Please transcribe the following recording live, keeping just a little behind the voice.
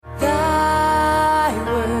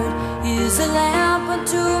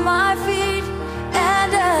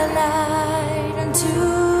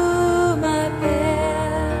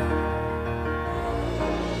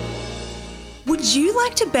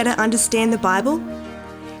like to better understand the Bible?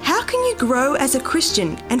 How can you grow as a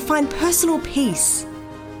Christian and find personal peace?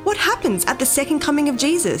 What happens at the second coming of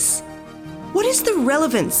Jesus? What is the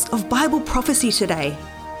relevance of Bible prophecy today?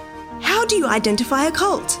 How do you identify a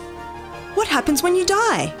cult? What happens when you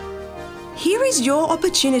die? Here is your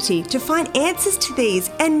opportunity to find answers to these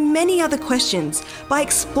and many other questions by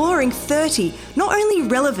exploring 30 not only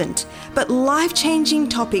relevant but life-changing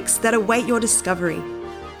topics that await your discovery.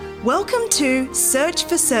 Welcome to Search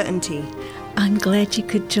for Certainty. I'm glad you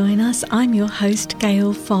could join us. I'm your host,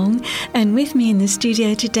 Gail Fong, and with me in the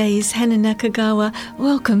studio today is Hannah Nakagawa.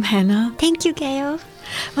 Welcome, Hannah. Thank you, Gail.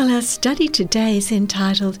 Well, our study today is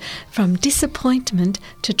entitled From Disappointment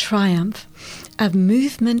to Triumph, a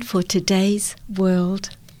movement for today's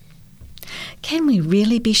world. Can we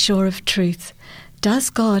really be sure of truth?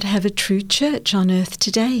 Does God have a true church on earth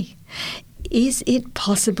today? Is it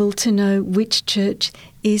possible to know which church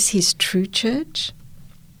is his true church?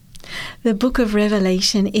 The book of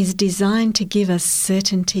Revelation is designed to give us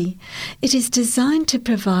certainty. It is designed to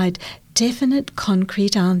provide definite,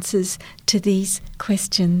 concrete answers to these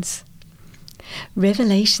questions.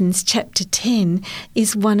 Revelations chapter 10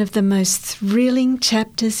 is one of the most thrilling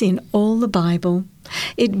chapters in all the Bible.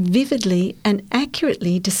 It vividly and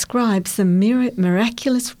accurately describes the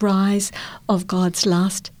miraculous rise of God's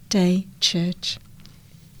last day church.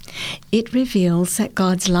 It reveals that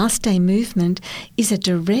God's last day movement is a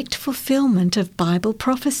direct fulfillment of Bible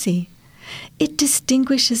prophecy. It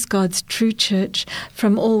distinguishes God's true church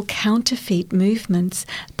from all counterfeit movements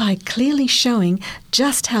by clearly showing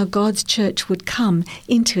just how God's church would come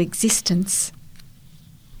into existence.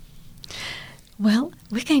 Well,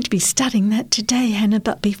 we're going to be studying that today, Hannah,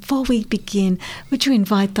 but before we begin, would you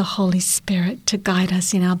invite the Holy Spirit to guide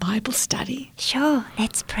us in our Bible study? Sure,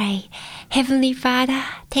 let's pray. Heavenly Father,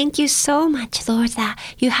 thank you so much, Lord, that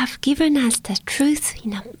you have given us the truth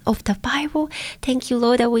of the Bible. Thank you,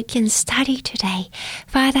 Lord, that we can study today.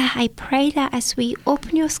 Father, I pray that as we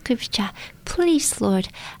open your scripture, please, Lord,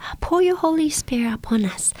 pour your Holy Spirit upon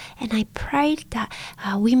us. And I pray that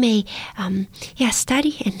we may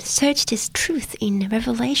study and search this truth in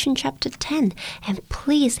Revelation chapter 10. And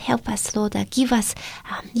please help us, Lord,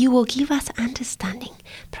 you will give us understanding.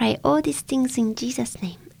 Pray all these things in Jesus'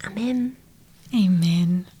 name. Amen.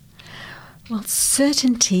 Amen. Well,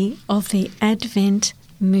 certainty of the Advent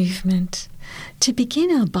movement. To begin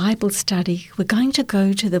our Bible study, we're going to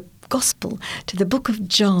go to the Gospel, to the book of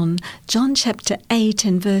John chapter 8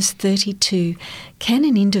 and verse 32. Can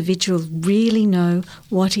an individual really know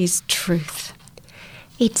what is truth?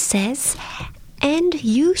 It says, "And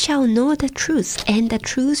you shall know the truth, and the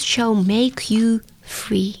truth shall make you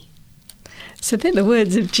free." So they're the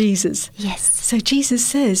words of Jesus. Yes. So Jesus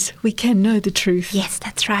says we can know the truth. Yes,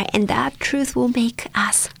 that's right. And that truth will make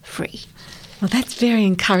us free. Well, that's very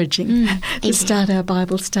encouraging to start our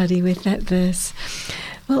Bible study with that verse.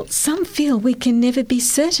 Well, some feel we can never be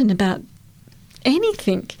certain about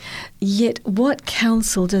anything. Yet what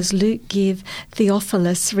counsel does Luke give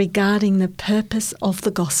Theophilus regarding the purpose of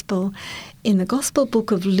the gospel? In the Gospel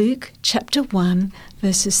book of Luke, chapter 1,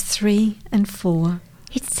 verses 3 and 4.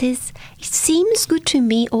 It says, "It seems good to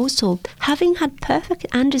me also, having had perfect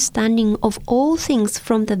understanding of all things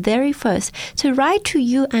from the very first, to write to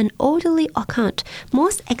you an orderly account,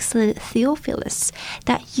 most excellent Theophilus,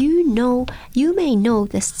 that you may know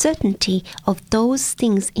the certainty of those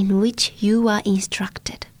things in which you are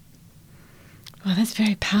instructed." Well, that's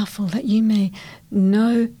very powerful, that you may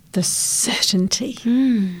know the certainty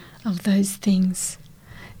of those things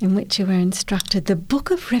in which you were instructed. The book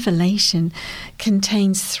of Revelation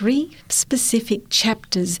contains 3 specific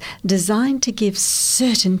chapters designed to give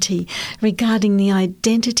certainty regarding the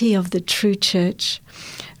identity of the true church.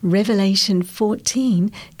 Revelation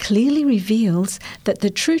 14 clearly reveals that the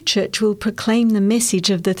true church will proclaim the message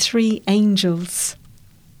of the 3 angels.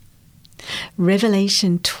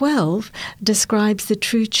 Revelation 12 describes the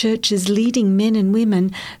true church as leading men and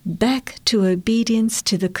women back to obedience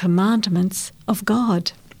to the commandments of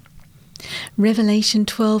God. Revelation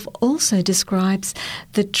 12 also describes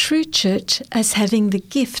the true church as having the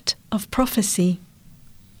gift of prophecy.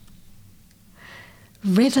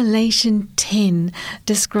 Revelation 10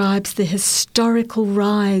 describes the historical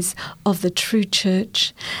rise of the true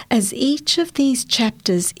church. As each of these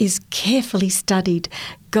chapters is carefully studied,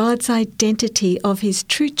 God's identity of his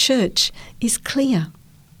true church is clear.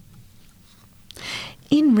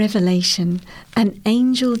 In Revelation, an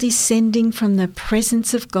angel descending from the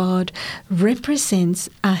presence of God represents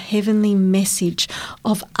a heavenly message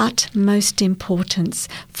of utmost importance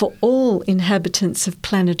for all inhabitants of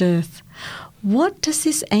planet Earth. What does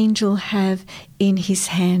this angel have in his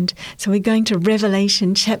hand? So we're going to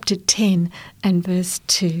Revelation chapter 10 and verse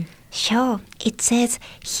 2. Sure. It says,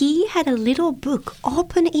 he had a little book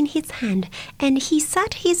open in his hand, and he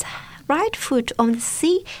set his right foot on the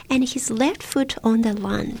sea and his left foot on the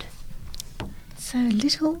land. So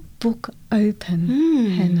little book open,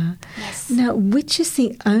 Hannah. Yes. Now, which is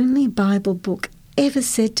the only Bible book ever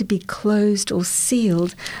said to be closed or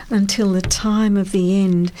sealed until the time of the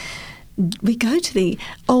end? We go to the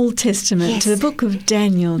Old Testament, to the book of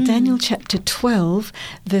Daniel, Daniel chapter 12,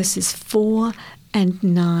 verses 4 and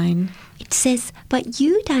 9. It says, but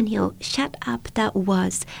you, Daniel, shut up that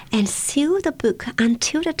words and seal the book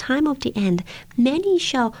until the time of the end. Many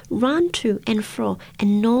shall run to and fro,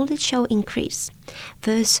 and knowledge shall increase.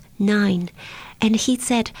 Verse 9. And he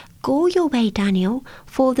said, go your way, Daniel,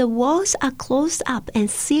 for the words are closed up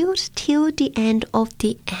and sealed till the end of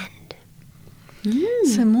the end.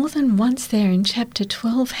 So more than once there in chapter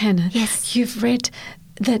 12, Hannah, Yes. you've read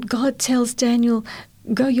that God tells Daniel,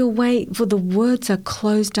 go your way, for the words are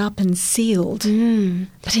closed up and sealed.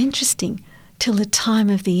 But interesting, till the time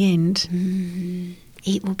of the end.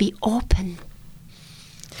 It will be open.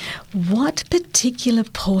 What particular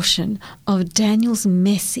portion of Daniel's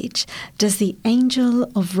message does the angel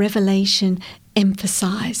of Revelation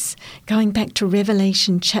emphasize? Going back to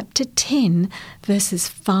Revelation chapter 10, verses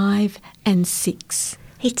 5 and 6.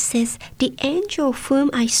 It says, the angel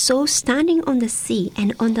whom I saw standing on the sea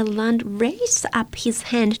and on the land raised up his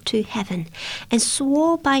hand to heaven and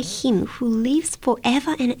swore by him who lives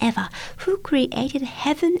forever and ever, who created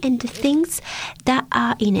heaven and the things that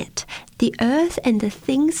are in it, the earth and the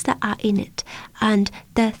things that are in it, and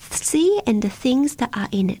the sea and the things that are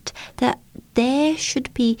in it, that there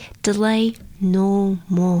should be delay no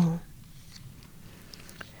more.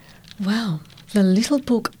 Wow. The little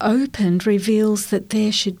book opened reveals that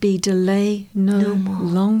there should be delay no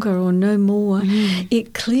longer or no more.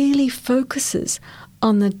 It clearly focuses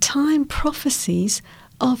on the time prophecies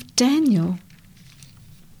of Daniel.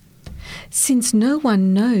 Since no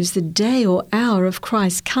one knows the day or hour of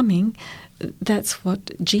Christ's coming, that's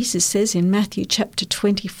what Jesus says in Matthew chapter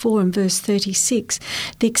 24 and verse 36.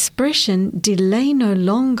 The expression delay no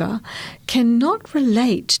longer cannot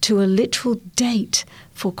relate to a literal date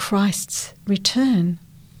for Christ's return.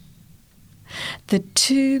 The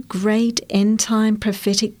two great end-time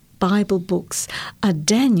prophetic Bible books are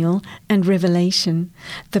Daniel and Revelation.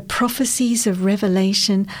 The prophecies of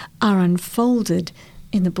Revelation are unfolded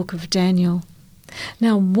in the book of Daniel.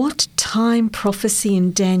 Now, what time prophecy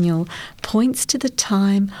in Daniel points to the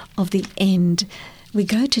time of the end? We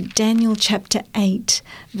go to Daniel chapter 8,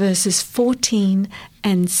 verses 14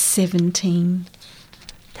 and 17.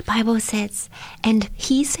 The Bible says, and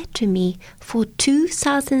he said to me, for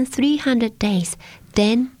 2,300 days,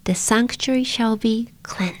 then the sanctuary shall be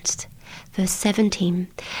cleansed. Verse 17.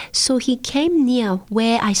 So he came near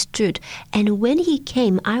where I stood, and when he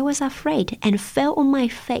came, I was afraid and fell on my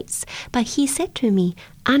face. But he said to me,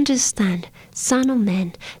 understand, Son of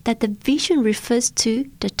Man, that the vision refers to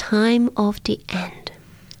the time of the end.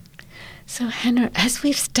 So, Hannah, as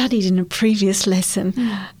we've studied in a previous lesson,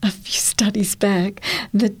 a few studies back,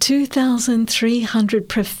 the 2,300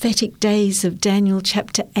 prophetic days of Daniel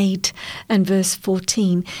chapter 8 and verse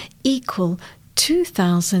 14 equal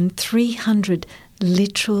 2,300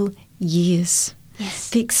 literal years. Yes.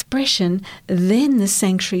 The expression, then the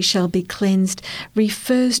sanctuary shall be cleansed,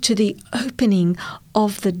 refers to the opening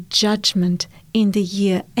of the judgment in the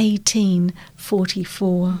year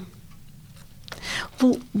 1844.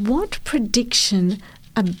 Well, what prediction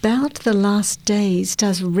about the last days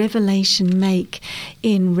does Revelation make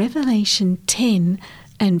in Revelation 10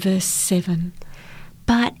 and verse 7?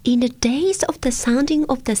 But in the days of the sounding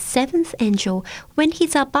of the seventh angel, when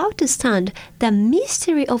he's about to sound, the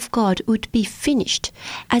mystery of God would be finished,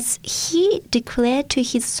 as he declared to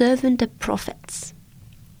his servant the prophets.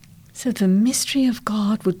 So the mystery of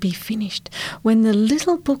God would be finished. When the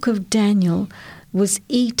little book of Daniel was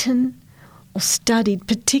eaten or studied,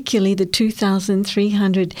 particularly the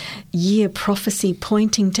 2,300-year prophecy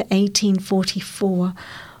pointing to 1844,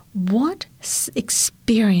 what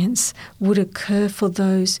experience would occur for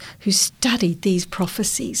those who studied these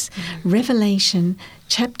prophecies? Revelation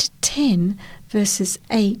chapter 10, verses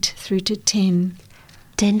 8 through to 10.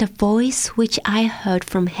 Then the voice which I heard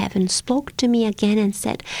from heaven spoke to me again and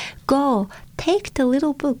said, go, take the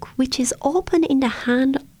little book which is open in the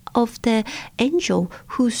hand of the angel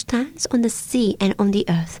who stands on the sea and on the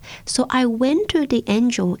earth. So I went to the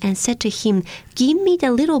angel and said to him, give me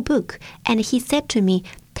the little book. And he said to me,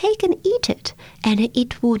 take and eat it, and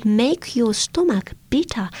it would make your stomach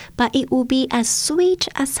bitter, but it will be as sweet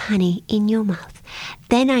as honey in your mouth.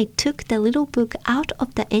 Then I took the little book out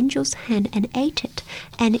of the angel's hand and ate it,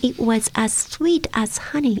 and it was as sweet as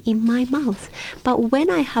honey in my mouth. But when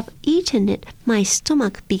I have eaten it, my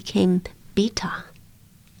stomach became bitter.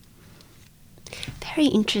 Very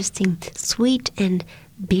interesting, sweet and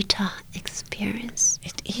bitter experience.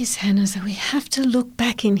 It is, Hannah. So we have to look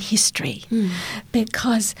back in history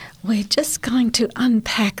because we're just going to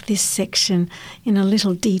unpack this section in a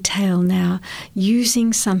little detail now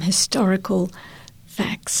using some historical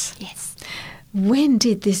facts. Yes. When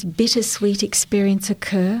did this bittersweet experience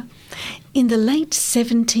occur? In the late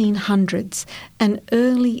 1700s and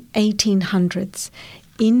early 1800s,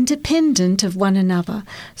 independent of one another,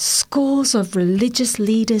 scores of religious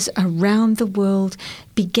leaders around the world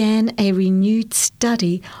began a renewed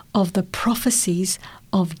study of the prophecies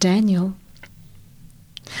of Daniel.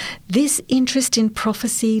 This interest in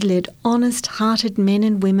prophecy led honest-hearted men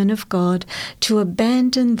and women of God to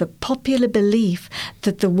abandon the popular belief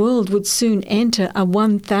that the world would soon enter a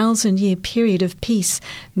 1,000-year period of peace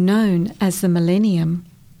known as the millennium.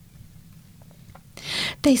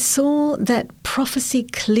 They saw that prophecy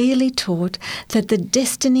clearly taught that the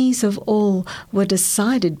destinies of all were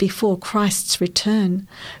decided before Christ's return.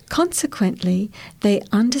 Consequently, they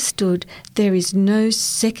understood there is no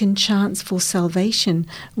second chance for salvation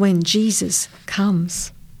when Jesus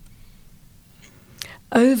comes.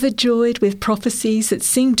 Overjoyed with prophecies that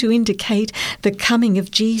seemed to indicate the coming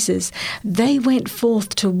of Jesus, they went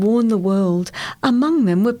forth to warn the world. Among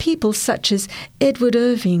them were people such as Edward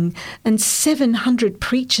Irving and 700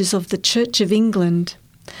 preachers of the Church of England.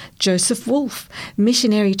 Joseph Wolfe,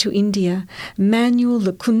 missionary to India, Manuel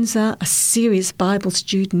Lacunza, a serious Bible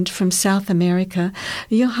student from South America,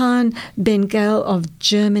 Johann Bengel of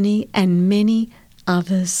Germany, and many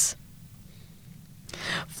others.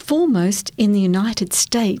 Foremost in the United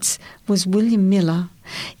States was William Miller.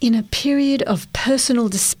 In a period of personal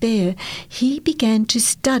despair, he began to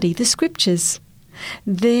study the Scriptures.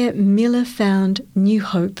 There Miller found new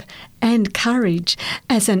hope and courage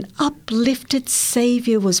as an uplifted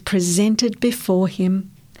Saviour was presented before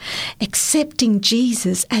him. Accepting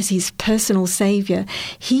Jesus as his personal Saviour,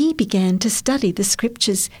 he began to study the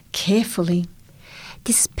Scriptures carefully.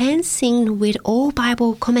 Dispensing with all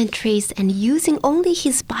Bible commentaries and using only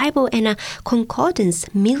his Bible and a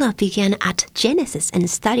concordance, Miller began at Genesis and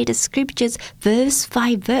studied the Scriptures verse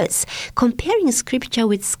by verse, comparing Scripture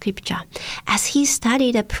with Scripture. As he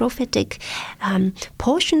studied the prophetic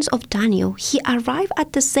portions of Daniel, he arrived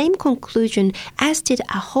at the same conclusion as did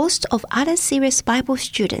a host of other serious Bible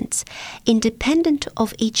students. Independent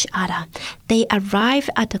of each other, they arrived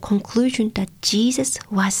at the conclusion that Jesus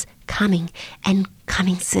was coming and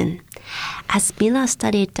coming soon. As Miller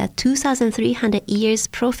studied the 2,300 years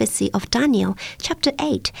prophecy of Daniel chapter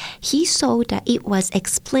 8, he saw that it was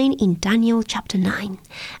explained in Daniel chapter 9.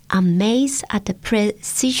 Amazed at the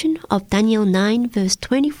precision of Daniel 9 verse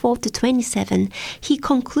 24 to 27, he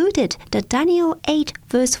concluded that Daniel 8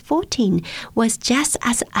 verse 14 was just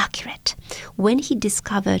as accurate. When he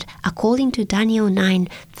discovered, according to Daniel 9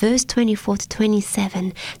 verse 24 to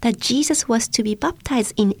 27, that Jesus was to be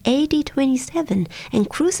baptized in AD 27 and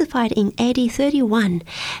crucified in AD 31,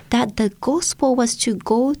 that the gospel was to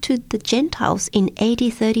go to the Gentiles in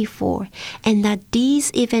AD 34, and that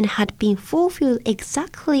these events had been fulfilled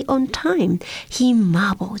exactly on time, he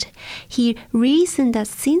marveled. He reasoned that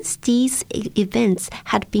since these events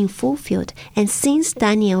had been fulfilled, and since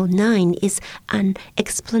Daniel 9 is an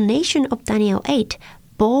explanation of Daniel 8,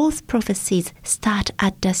 both prophecies start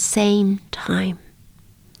at the same time.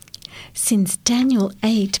 Since Daniel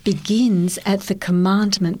 8 begins at the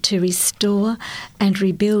commandment to restore and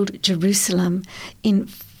rebuild Jerusalem in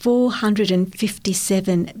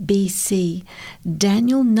 457 BC,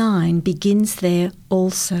 Daniel 9 begins there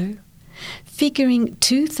also. Figuring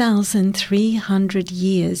 2,300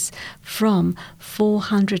 years from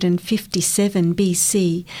 457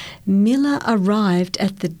 BC, Miller arrived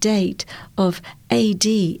at the date of AD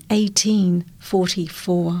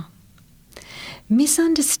 1844.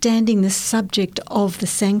 Misunderstanding the subject of the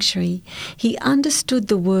sanctuary, he understood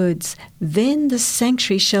the words, "Then the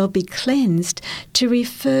sanctuary shall be cleansed," to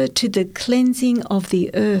refer to the cleansing of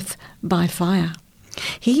the earth by fire.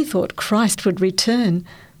 He thought Christ would return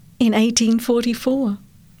in 1844.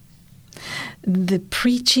 The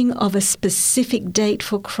preaching of a specific date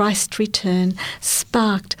for Christ's return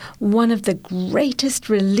sparked one of the greatest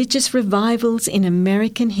religious revivals in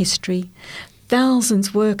American history.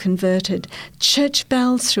 Thousands were converted. Church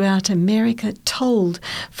bells throughout America tolled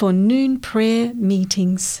for noon prayer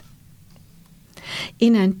meetings.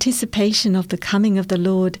 In anticipation of the coming of the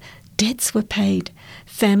Lord, debts were paid,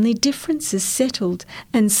 family differences settled,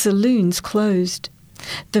 and saloons closed.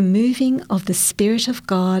 The moving of the Spirit of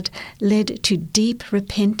God led to deep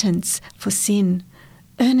repentance for sin,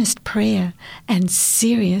 earnest prayer, and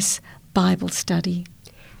serious Bible study.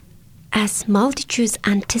 As multitudes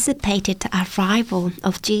anticipated the arrival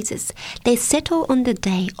of Jesus, they settled on the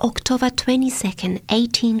day, October 22nd,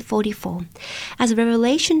 1844. As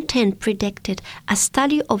Revelation 10 predicted, a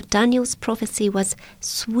study of Daniel's prophecy was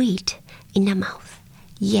sweet in the mouth.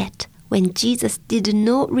 Yet, when Jesus did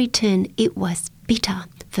not return, it was bitter.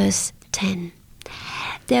 Verse 10.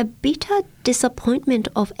 Their bitter disappointment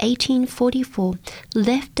of 1844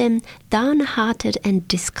 left them downhearted and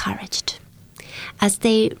discouraged. As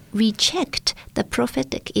they rechecked the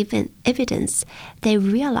prophetic evidence, they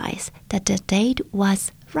realized that the date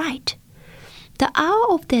was right. The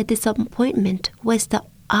hour of their disappointment was the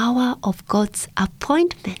hour of God's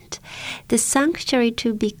appointment. The sanctuary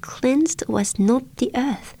to be cleansed was not the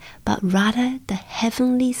earth, but rather the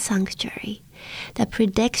heavenly sanctuary. The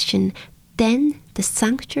prediction, "Then the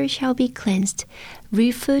sanctuary shall be cleansed,"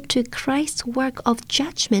 referred to Christ's work of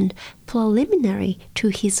judgment preliminary to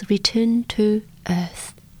his return to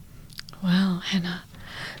earth. Wow, Hannah.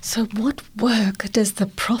 So what work does the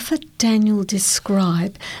prophet Daniel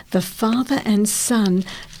describe the Father and Son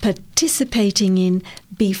participating in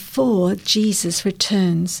before Jesus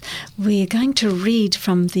returns? We are going to read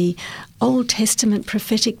from the Old Testament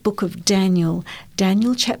prophetic book of Daniel,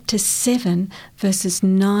 Daniel chapter 7, verses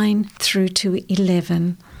 9 through to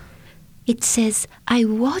 11. It says, "I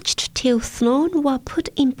watched till thrones were put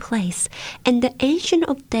in place, and the Ancient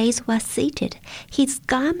of Days was seated. His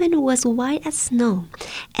garment was white as snow,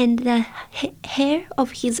 and the hair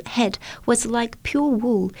of his head was like pure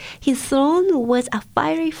wool. His throne was a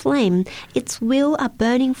fiery flame, its wheel a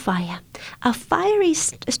burning fire. A fiery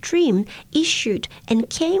stream issued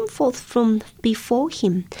and came forth from before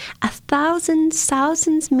him. 1,000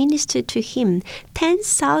 thousands ministered to him.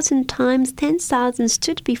 10,000 times 10,000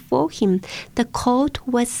 stood before him. The court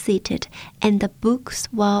was seated, and the books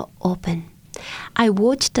were open. I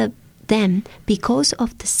watched them because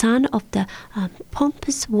of the sound of the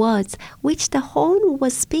pompous words which the horn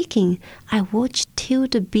was speaking. I watched till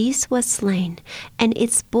the beast was slain, and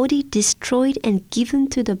its body destroyed and given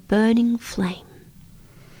to the burning flame."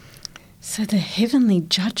 So the heavenly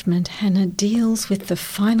judgment, Hannah, deals with the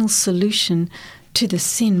final solution to the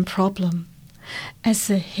sin problem. As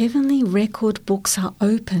the heavenly record books are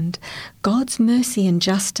opened, God's mercy and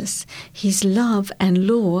justice, his love and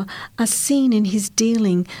law are seen in his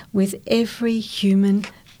dealing with every human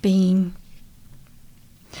being.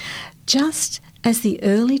 Just as the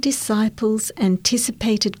early disciples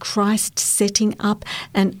anticipated Christ setting up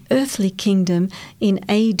an earthly kingdom in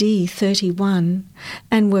AD 31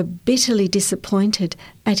 and were bitterly disappointed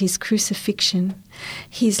at his crucifixion,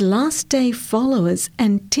 his last-day followers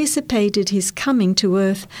anticipated his coming to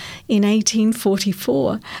earth in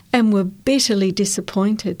 1844 and were bitterly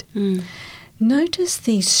disappointed. Notice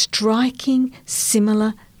these striking,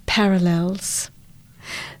 similar parallels.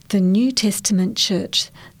 The New Testament church,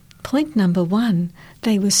 point number 1,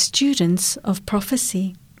 they were students of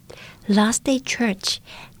prophecy. Last Day Church,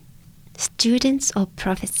 students of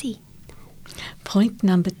prophecy. Point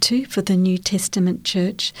number 2 for the New Testament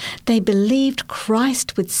church, they believed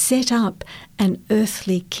Christ would set up an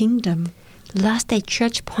earthly kingdom. Last Day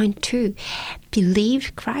Church, point 2,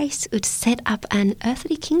 believed Christ would set up an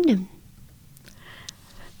earthly kingdom.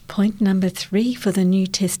 Point number 3 for the New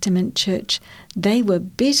Testament church, they were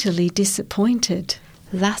bitterly disappointed.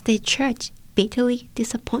 Last Day Church, bitterly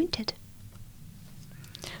disappointed.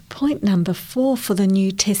 Point number 4 for the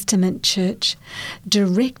New Testament church,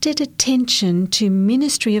 directed attention to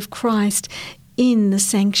ministry of Christ in the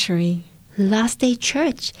sanctuary. Last Day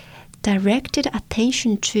Church directed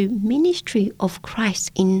attention to ministry of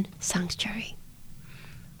Christ in sanctuary.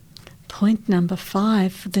 Point number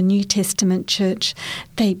 5 for the New Testament church,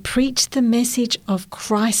 they preached the message of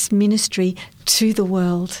Christ's ministry to the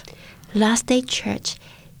world. Last Day Church,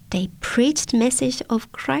 they preached the message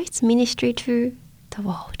of Christ's ministry to the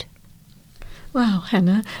world. Wow,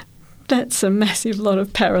 Hannah, that's a massive lot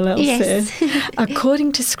of parallels there.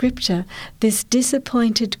 According to Scripture, this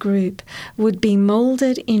disappointed group would be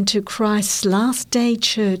moulded into Christ's last day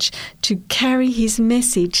church to carry his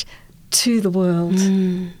message to the world.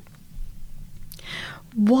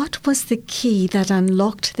 What was the key that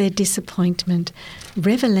unlocked their disappointment?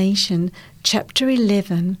 Revelation chapter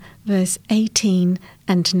 11, verse 18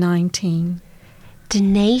 and 19. The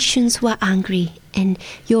nations were angry, and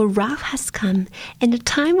your wrath has come, and the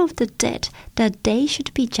time of the dead, that they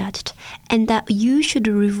should be judged, and that you should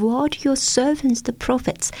reward your servants the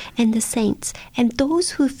prophets and the saints, and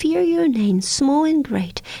those who fear your name, small and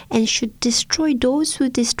great, and should destroy those who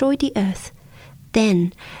destroy the earth.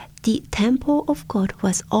 Then the temple of God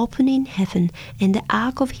was opened in heaven, and the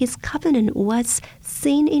ark of his covenant was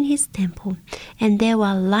seen in his temple. And there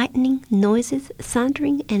were lightning, noises,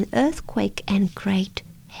 thundering, an earthquake, and great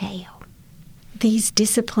hail. These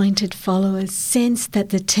disappointed followers sensed that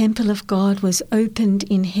the temple of God was opened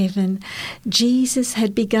in heaven. Jesus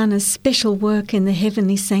had begun a special work in the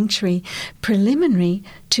heavenly sanctuary, preliminary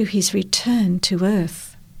to his return to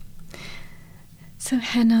earth. So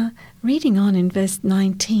Hannah, reading on in verse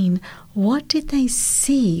 19, what did they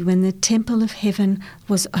see when the temple of heaven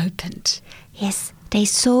was opened? Yes, they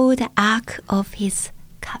saw the ark of his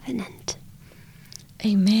covenant.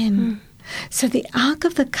 Amen. So the Ark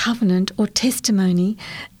of the Covenant, or Testimony,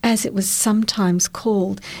 as it was sometimes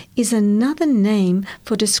called, is another name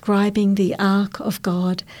for describing the Ark of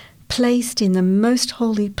God, placed in the most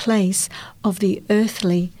holy place of the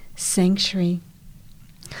earthly sanctuary.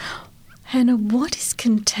 Hannah, what is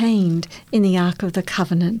contained in the Ark of the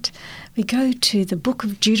Covenant? We go to the book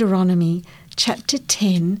of Deuteronomy, chapter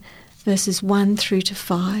 10, verses 1 through to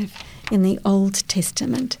 5 in the Old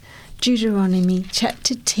Testament. Deuteronomy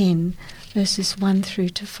chapter 10, verses 1 through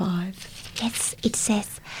to 5. Yes, it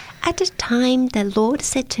says, "At the time the Lord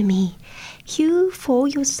said to me, hew for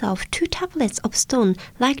yourself 2 tablets of stone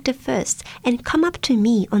like the first, and come up to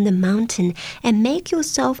me on the mountain, and make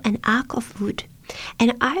yourself an ark of wood.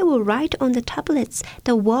 And I will write on the tablets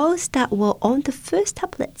the words that were on the first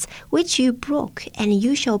tablets, which you broke, and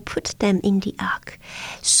you shall put them in the ark.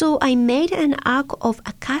 So I made an ark of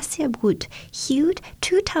acacia wood, hewed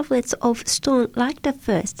 2 tablets of stone like the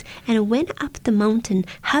first, and went up the mountain,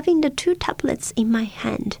 having the 2 tablets in my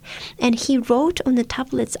hand. And he wrote on the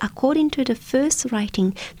tablets, according to the first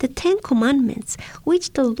writing, the 10 commandments,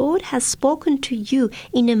 which the Lord has spoken to you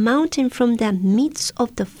in the mountain from the midst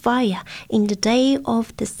of the fire in the day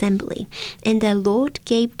of the assembly, and the Lord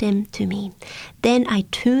gave them to me. Then I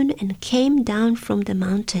turned and came down from the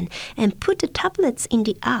mountain, and put the tablets in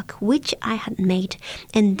the ark which I had made,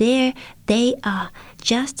 and there they are,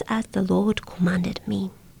 just as the Lord commanded me."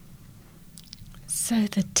 So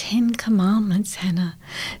the 10 Commandments, Hannah,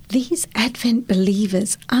 these Advent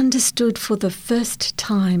believers understood for the first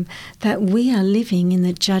time that we are living in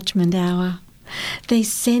the judgment hour. They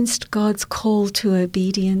sensed God's call to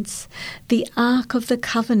obedience. The Ark of the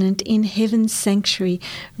Covenant in heaven's sanctuary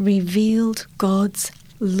revealed God's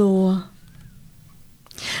law.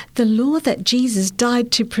 The law that Jesus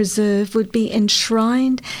died to preserve would be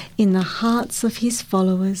enshrined in the hearts of his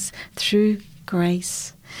followers through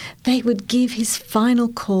grace. They would give his final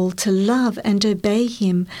call to love and obey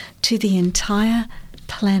him to the entire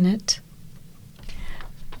planet.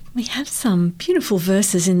 We have some beautiful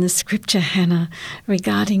verses in the scripture, Hannah,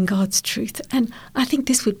 regarding God's truth. And I think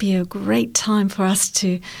this would be a great time for us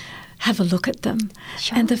to have a look at them.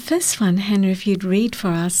 Sure. And the first one, Hannah, if you'd read for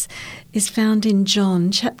us, is found in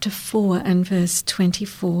John chapter 4 and verse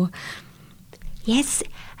 24. Yes,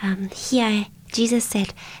 here Jesus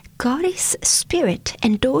said, "God is spirit,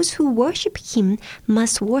 and those who worship him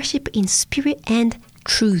must worship in spirit and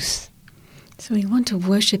truth." So we want to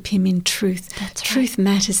worship him in truth. That's truth right.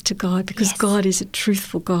 matters to God because Yes. God is a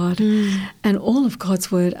truthful God. And all of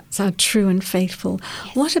God's words are true and faithful.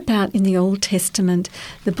 Yes. What about in the Old Testament,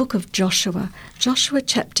 the book of Joshua? Joshua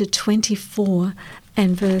chapter 24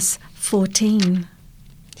 and verse 14.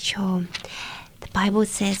 Sure. The Bible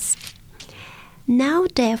says, "Now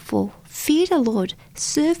therefore fear the Lord,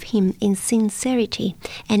 serve him in sincerity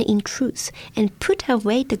and in truth, and put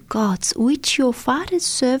away the gods which your fathers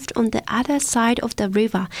served on the other side of the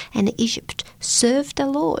river and Egypt. Serve the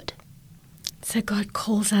Lord." So God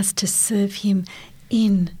calls us to serve him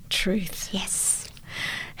in truth. Yes.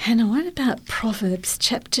 Hannah, what about Proverbs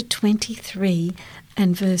chapter 23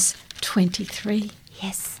 and verse 23?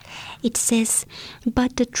 Yes. It says,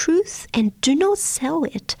 "But the truth, and do not sell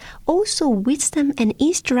it, also wisdom and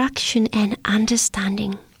instruction and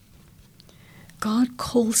understanding." God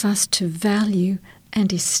calls us to value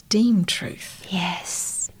and esteem truth.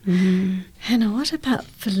 Yes. Hannah, what about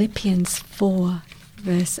Philippians 4,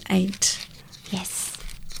 verse 8? Yes.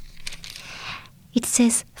 It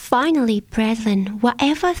says, "Finally, brethren,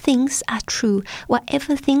 whatever things are true,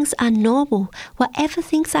 whatever things are noble, whatever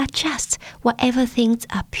things are just, whatever things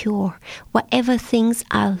are pure, whatever things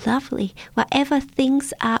are lovely, whatever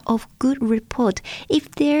things are of good report,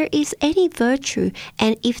 if there is any virtue,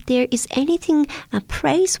 and if there is anything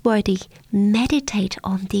praiseworthy, meditate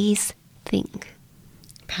on these things."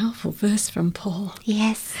 Powerful verse from Paul.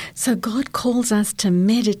 Yes. So God calls us to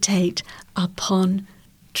meditate upon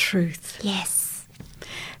truth. Yes.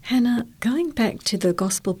 Hannah, going back to the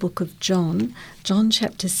Gospel book of John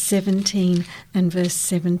chapter 17 and verse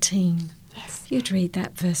 17. Yes. You'd read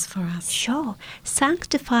that verse for us. Sure.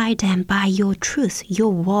 Sanctify them by your truth.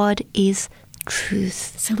 Your word is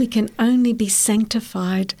truth. So we can only be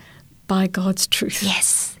sanctified by God's truth.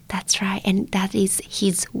 Yes, that's right. And that is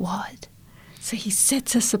His word. So He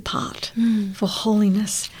sets us apart for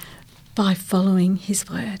holiness by following His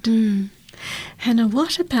word. Hannah,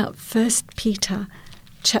 what about 1 Peter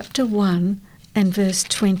chapter 1 and verse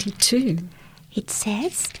 22? It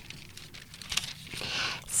says,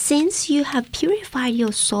 "Since you have purified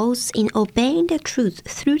your souls in obeying the truth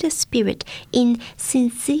through the Spirit, in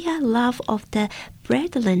sincere love of the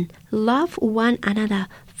brethren, love one another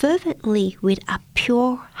fervently with a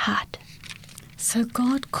pure heart." So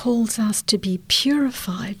God calls us to be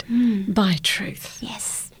purified by truth.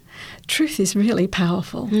 Yes. Truth is really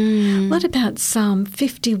powerful. What about Psalm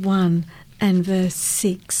 51 and verse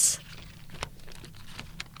 6?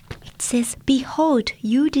 It says, "Behold,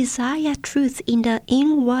 you desire truth in the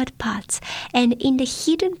inward parts, and in the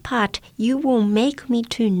hidden part you will make me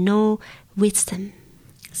to know wisdom."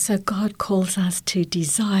 So God calls us to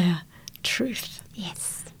desire truth.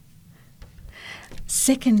 Yes.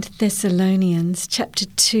 2 Thessalonians chapter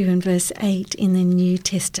 2 and verse 8 in the New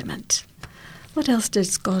Testament. What else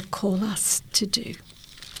does God call us to do?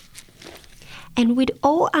 "And with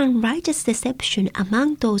all unrighteous deception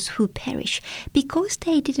among those who perish, because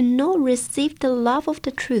they did not receive the love of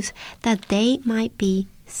the truth, that they might be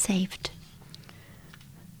saved."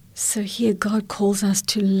 So here God calls us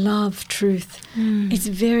to love truth. It's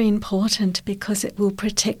very important because it will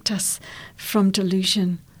protect us from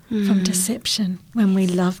delusion, from deception, when we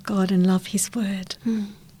love God and love His word.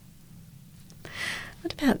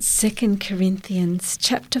 What about 2 Corinthians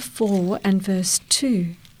chapter 4 and verse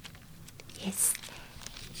 2? Yes.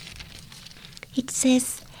 It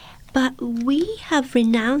says, "But we have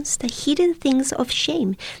renounced the hidden things of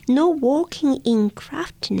shame, no walking in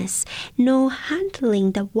craftiness, no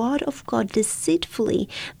handling the word of God deceitfully,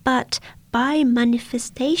 but by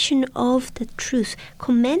manifestation of the truth,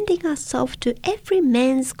 commending ourselves to every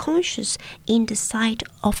man's conscience in the sight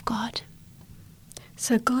of God."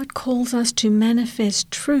 So God calls us to manifest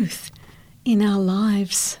truth in our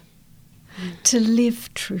lives, to live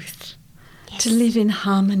truth, to live in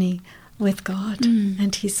harmony with God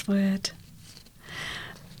and His word.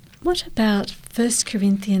 What about 1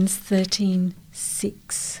 Corinthians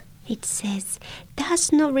 13:6? It says,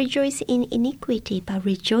 "Does not rejoice in iniquity, but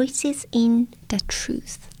rejoices in the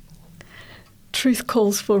truth." Truth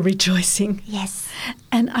calls for rejoicing. Yes.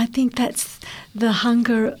 And I think that's the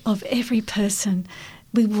hunger of every person.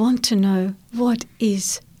 We want to know what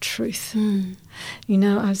is truth. You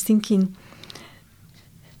know, I was thinking,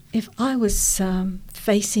 if I was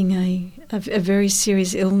facing a very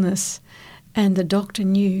serious illness and the doctor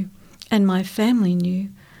knew and my family knew,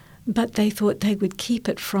 but they thought they would keep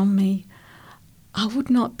it from me, I would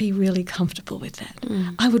not be really comfortable with that.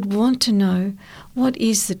 I would want to know what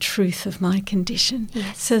is the truth of my condition,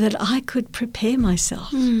 so that I could prepare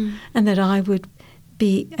myself and that I would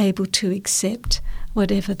be able to accept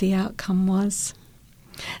whatever the outcome was.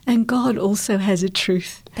 And God also has a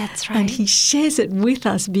truth. That's right. And He shares it with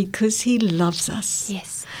us because He loves us.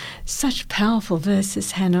 Yes. Such powerful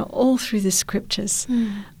verses, Hannah, all through the scriptures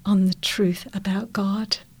on the truth about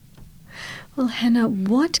God. Well, Hannah,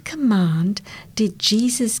 what command did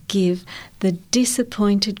Jesus give the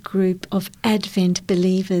disappointed group of Advent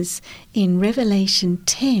believers in Revelation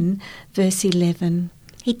 10, verse 11?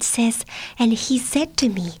 It says, "And He said to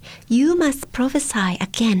me, you must prophesy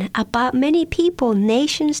again about many people,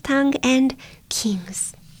 nations, tongues, and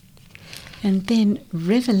kings." And then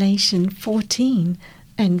Revelation 14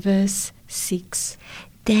 and verse 6.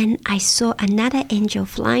 "Then I saw another angel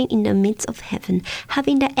flying in the midst of heaven,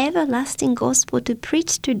 having the everlasting gospel to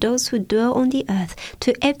preach to those who dwell on the earth,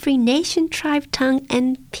 to every nation, tribe, tongue,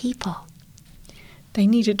 and people." They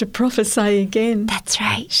needed to prophesy again. That's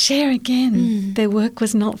right. Share again. Their work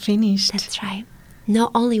was not finished. That's right.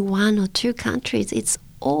 Not only one or two countries, it's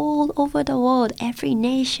all over the world, every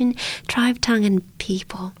nation, tribe, tongue, and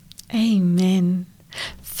people. Amen.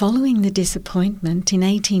 Following the disappointment in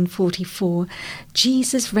 1844,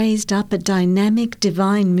 Jesus raised up a dynamic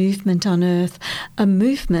divine movement on earth, a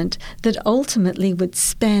movement that ultimately would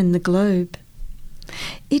span the globe.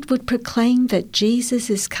 It would proclaim that Jesus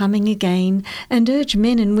is coming again and urge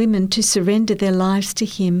men and women to surrender their lives to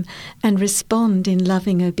Him and respond in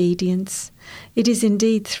loving obedience. It is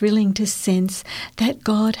indeed thrilling to sense that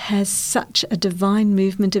God has such a divine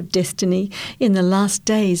movement of destiny in the last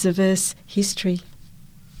days of Earth's history.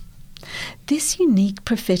 This unique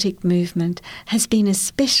prophetic movement has been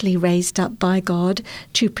especially raised up by God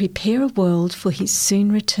to prepare a world for his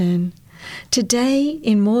soon return. Today,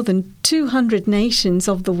 in more than 200 nations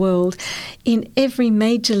of the world, in every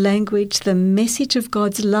major language, the message of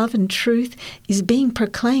God's love and truth is being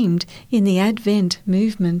proclaimed in the Advent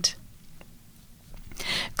movement.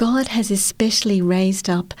 God has especially raised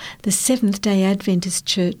up the Seventh-day Adventist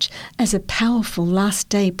Church as a powerful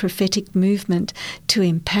last-day prophetic movement to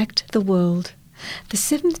impact the world. The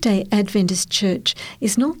Seventh-day Adventist Church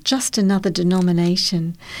is not just another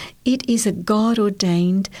denomination. It is a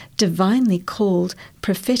God-ordained, divinely called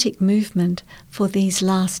prophetic movement for these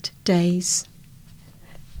last days.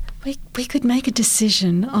 We could make a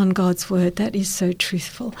decision on God's word that is so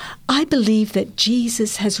truthful. I believe that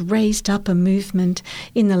Jesus has raised up a movement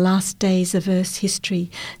in the last days of Earth's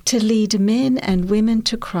history to lead men and women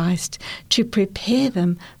to Christ, to prepare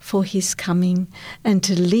them for his coming, and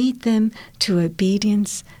to lead them to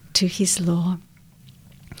obedience to his law.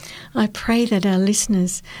 I pray that our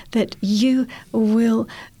listeners, that you will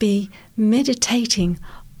be meditating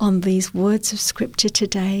on these words of Scripture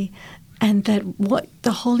today, and that what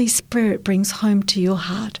the Holy Spirit brings home to your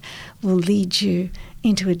heart will lead you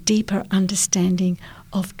into a deeper understanding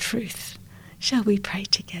of truth. Shall we pray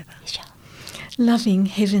together? Sure. Loving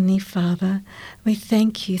Heavenly Father, we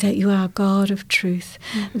thank you that you are God of truth,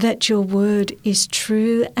 that your word is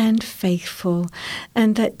true and faithful,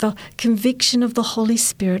 and that the conviction of the Holy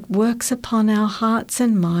Spirit works upon our hearts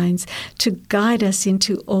and minds to guide us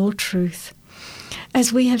into all truth.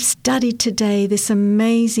 As we have studied today this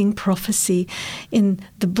amazing prophecy in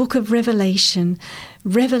the book of Revelation,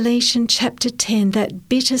 Revelation chapter 10, that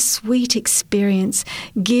bittersweet experience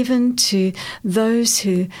given to those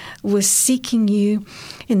who were seeking you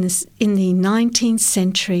in the 19th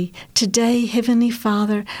century. Today, Heavenly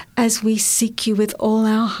Father, as we seek you with all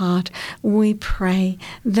our heart, we pray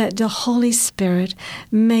that the Holy Spirit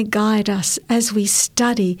may guide us as we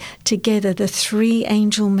study together the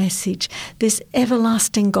three-angel message, this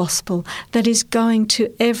everlasting gospel that is going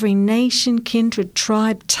to every nation, kindred,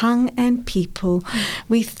 tribe, tongue, and people.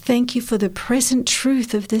 We thank you for the present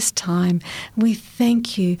truth of this time. We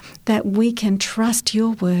thank you that we can trust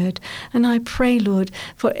your word. And I pray, Lord,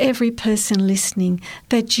 for every person listening,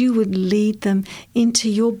 that you would lead them into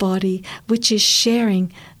your body, which is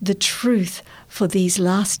sharing the truth for these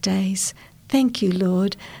last days. Thank you,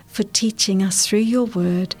 Lord, for teaching us through your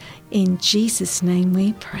word. In Jesus' name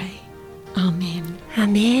we pray. Amen.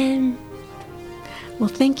 Amen. Well,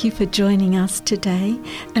 thank you for joining us today,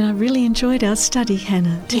 and I really enjoyed our study,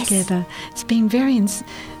 Hannah, together. Yes. It's been very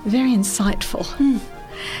insightful.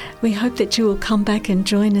 We hope that you will come back and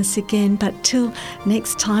join us again, but till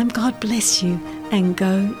next time, God bless you and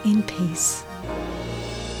go in peace.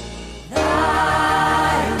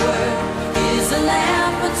 Thy word is a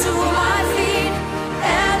lamp unto my feet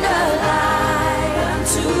and a light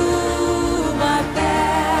unto my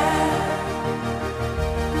path.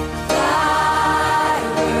 Thy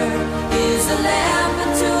word is a lamp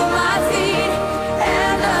unto my feet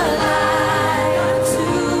and a light unto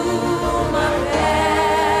my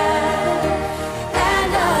path,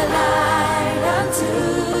 and a light unto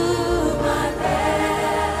my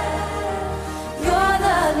path. You're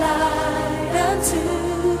the light unto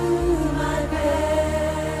my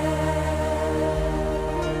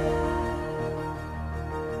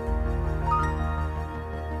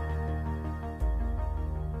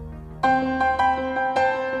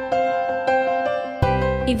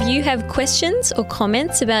If you have questions or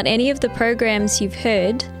comments about any of the programs you've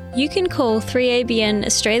heard, you can call 3ABN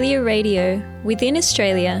Australia Radio within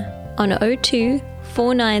Australia on 02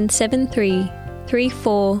 4973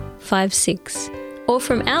 3456, or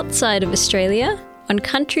from outside of Australia on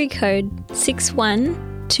country code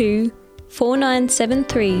 612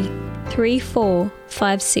 4973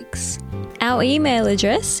 3456. Our email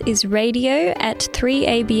address is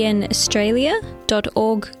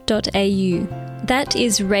radio@3abnaustralia.org.au. That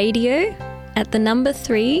is radio at the number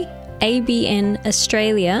 3 ABN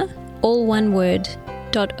Australia, all one word,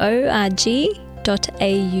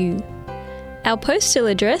 .org.au. Our postal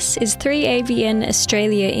address is 3ABN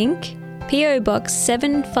Australia Inc., PO Box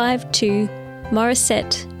 752,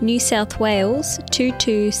 Morisset, New South Wales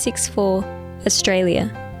 2264, Australia.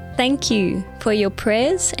 Thank you for your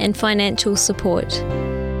prayers and financial support.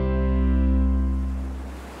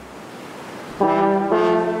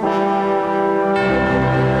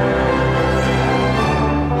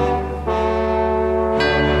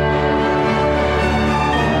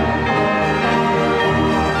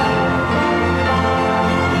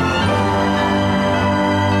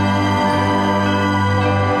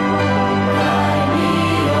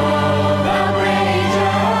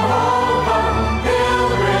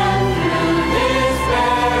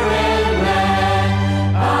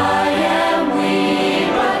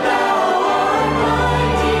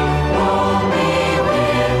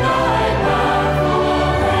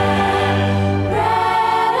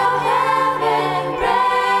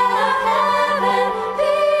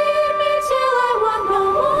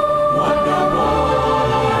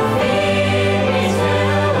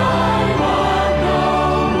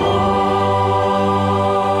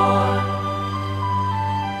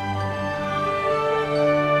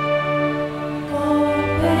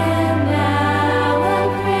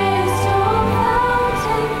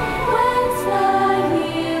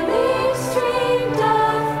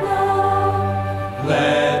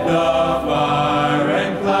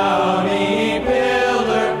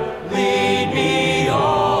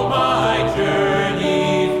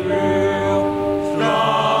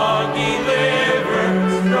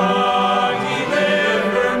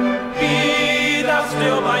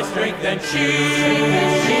 my strength and shield.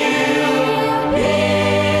 Be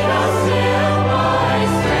thou still my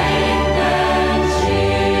strength and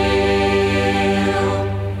shield.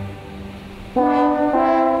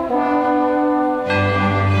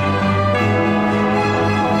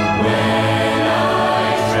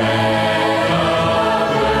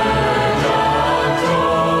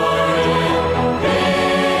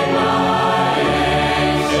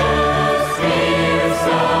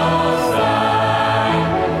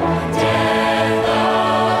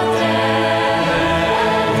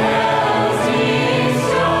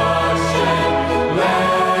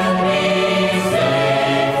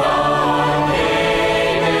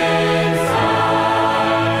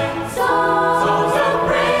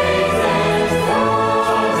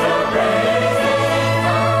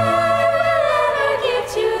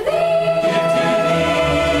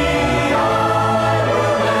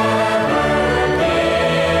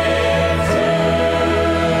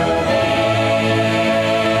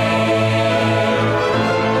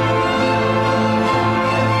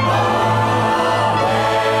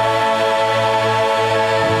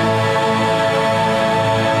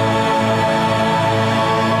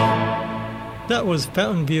 That was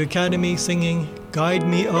Fountain View Academy singing Guide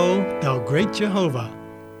Me, O Thou Great Jehovah.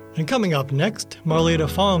 And coming up next, Marlita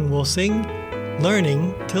Fong will sing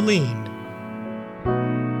Learning to Lean.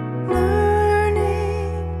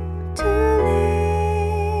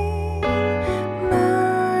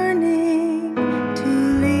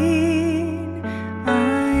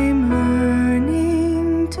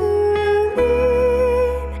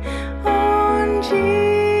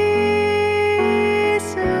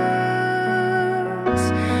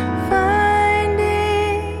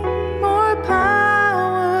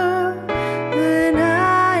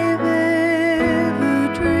 I've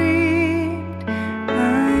ever dreamed.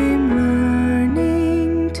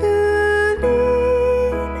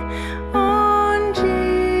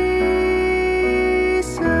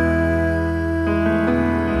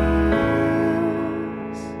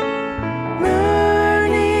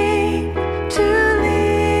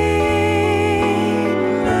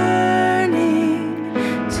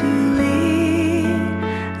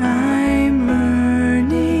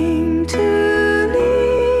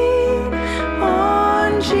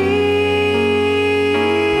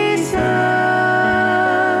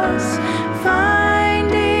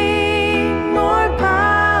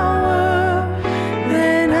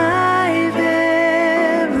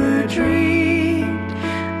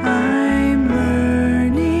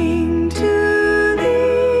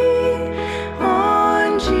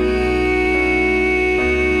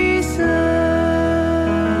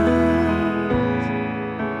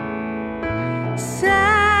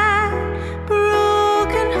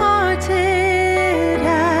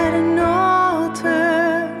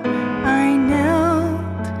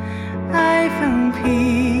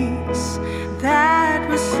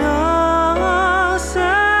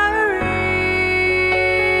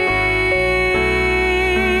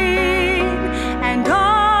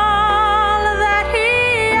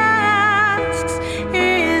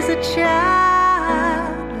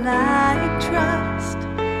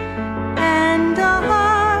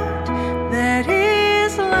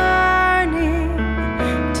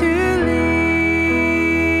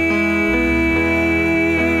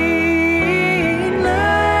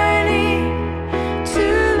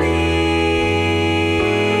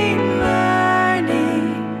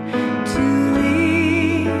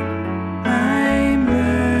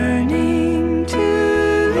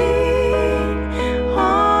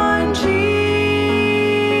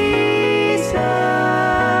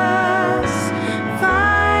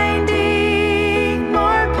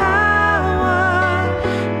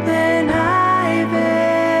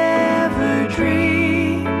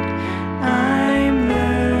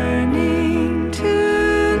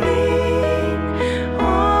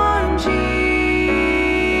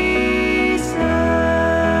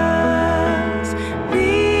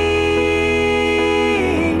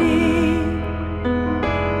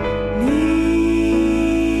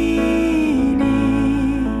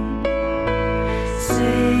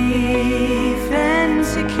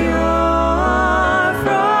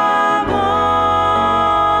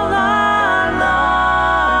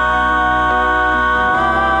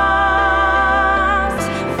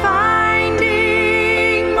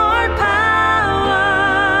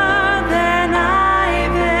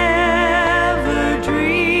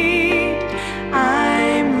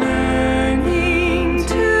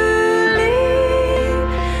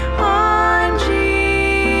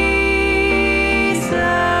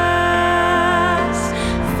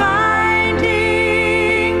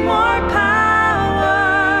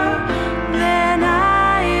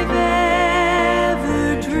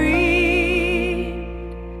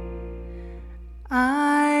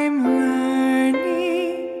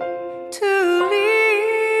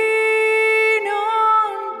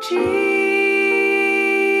 We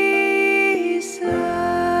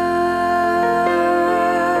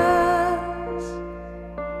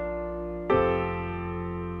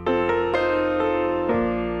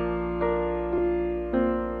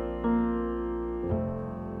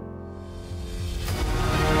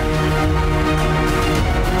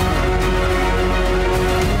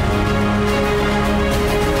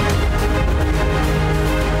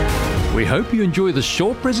hope you enjoy the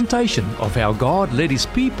short presentation of how God led His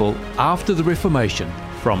people after the Reformation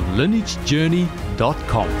from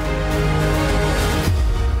lineagejourney.com.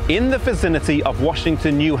 In the vicinity of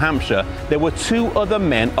Washington, New Hampshire, there were two other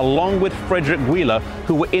men along with Frederick Wheeler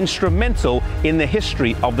who were instrumental in the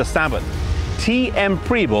history of the Sabbath: T.M.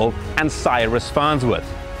 Preble and Cyrus Farnsworth.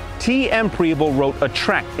 T.M. Preble wrote a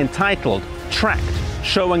tract entitled Tract,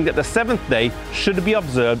 showing that the seventh day should be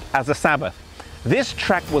observed as a Sabbath. This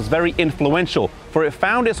tract was very influential, for it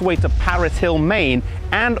found its way to Parrot Hill, Maine,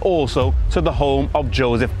 and also to the home of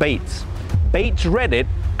Joseph Bates. Bates read it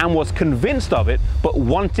and was convinced of it, but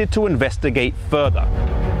wanted to investigate further.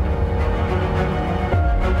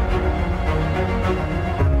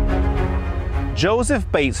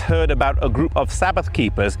 Joseph Bates heard about a group of Sabbath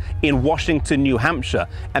keepers in Washington, New Hampshire,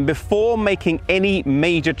 and before making any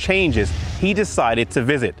major changes, he decided to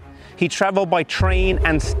visit. He traveled by train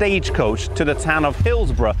and stagecoach to the town of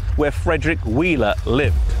Hillsborough, where Frederick Wheeler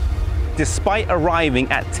lived. Despite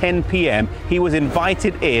arriving at 10 p.m., he was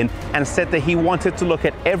invited in and said that he wanted to look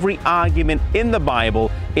at every argument in the Bible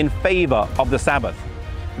in favor of the Sabbath.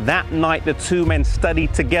 That night, the two men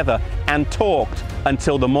studied together and talked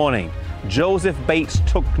until the morning. Joseph Bates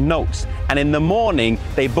took notes, and in the morning,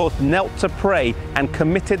 they both knelt to pray and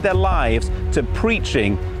committed their lives to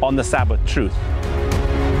preaching on the Sabbath truth.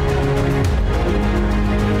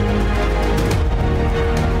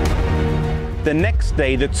 The next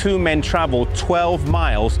day, the two men traveled 12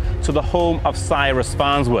 miles to the home of Cyrus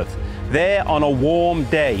Farnsworth. There, on a warm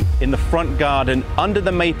day in the front garden under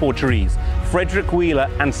the maple trees, Frederick Wheeler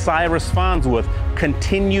and Cyrus Farnsworth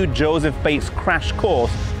continued Joseph Bates' crash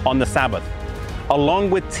course on the Sabbath.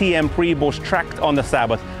 Along with T.M. Preble's tract on the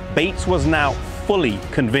Sabbath, Bates was now fully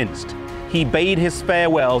convinced. He bade his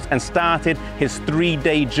farewells and started his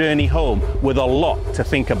 3-day journey home with a lot to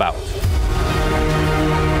think about.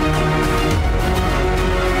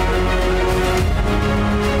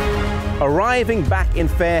 Arriving back in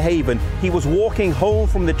Fairhaven, he was walking home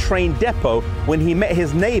from the train depot when he met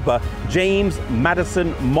his neighbor, James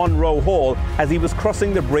Madison Monroe Hall, as he was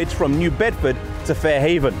crossing the bridge from New Bedford to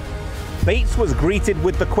Fairhaven. Bates was greeted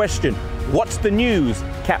with the question, "What's the news,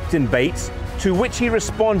 Captain Bates?" To which he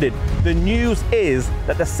responded, "The news is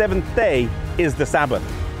that the seventh day is the Sabbath."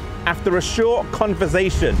 After a short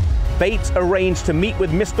conversation, Bates arranged to meet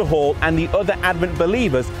with Mr. Hall and the other Advent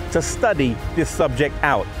believers to study this subject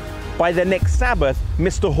out. By the next Sabbath,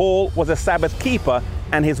 Mr. Hall was a Sabbath keeper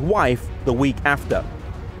and his wife the week after.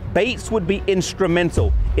 Bates would be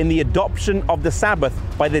instrumental in the adoption of the Sabbath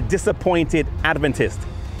by the disappointed Adventists.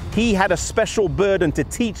 He had a special burden to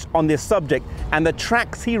teach on this subject, and the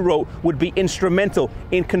tracts he wrote would be instrumental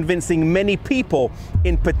in convincing many people,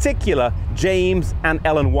 in particular James and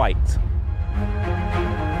Ellen White.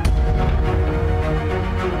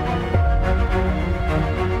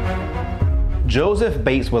 Joseph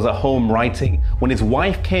Bates was at home writing when his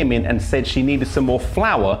wife came in and said she needed some more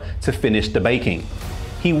flour to finish the baking.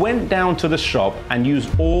 He went down to the shop and used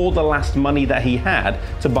all the last money that he had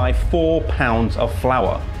to buy 4 pounds of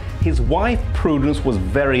flour. His wife Prudence was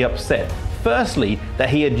very upset. Firstly,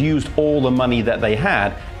 that he had used all the money that they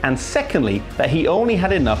had, and secondly, that he only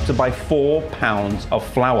had enough to buy 4 pounds of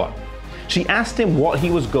flour. She asked him what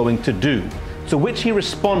he was going to do, to which he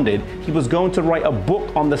responded he was going to write a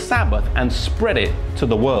book on the Sabbath and spread it to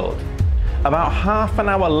the world. About half an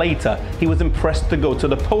hour later, he was impressed to go to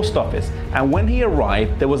the post office, and when he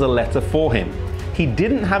arrived, there was a letter for him. He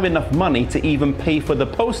didn't have enough money to even pay for the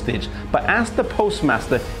postage, but asked the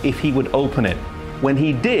postmaster if he would open it. When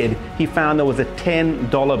he did, he found there was a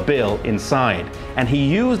 $10 bill inside, and he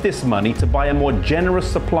used this money to buy a more generous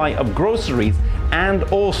supply of groceries and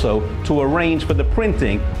also to arrange for the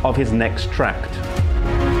printing of his next tract.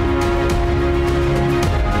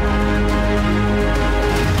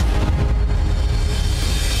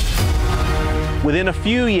 Within a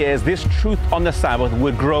few years, this truth on the Sabbath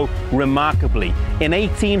would grow remarkably. In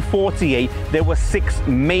 1848, there were 6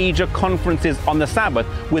 major conferences on the Sabbath,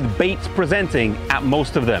 with Bates presenting at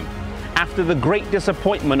most of them. After the great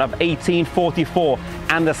disappointment of 1844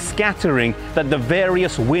 and the scattering that the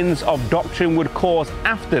various winds of doctrine would cause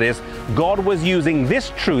after this, God was using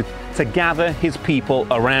this truth to gather his people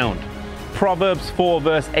around. Proverbs 4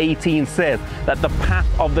 verse 18 says that the path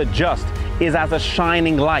of the just is as a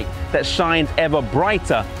shining light that shines ever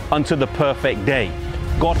brighter unto the perfect day.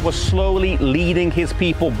 God was slowly leading his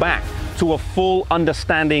people back to a full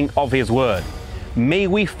understanding of his word. May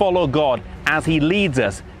we follow God as he leads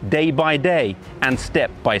us day by day and step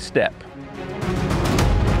by step.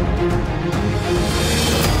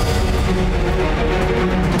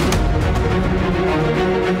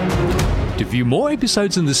 To view more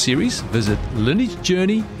episodes in this series, visit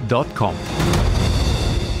lineagejourney.com.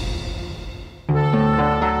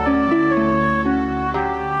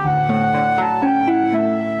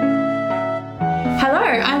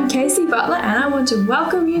 Butler, and I want to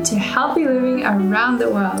welcome you to Healthy Living Around the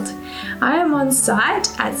World. I am on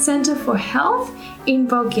site at Center for Health in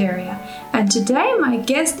Bulgaria, and today my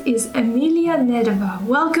guest is Emilia Nedova.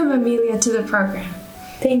 Welcome, Emilia, to the program.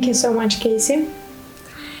 Thank you so much, Casey.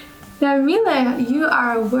 Now, Emilia, you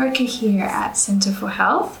are a worker here at Center for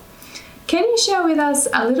Health. Can you share with us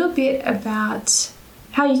a little bit about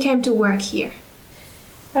how you came to work here?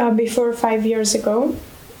 Before 5 years ago,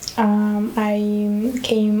 I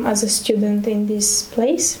came as a student in this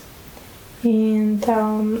place, and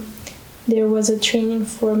there was a training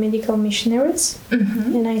for medical missionaries,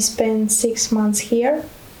 and I spent 6 months here.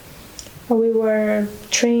 We were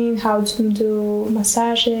trained how to do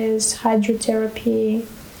massages, hydrotherapy,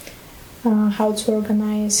 how to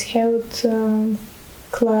organize health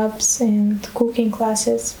clubs and cooking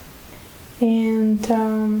classes, and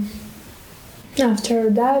after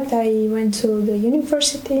that, I went to the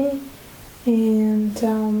university, and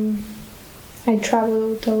I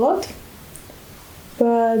traveled a lot.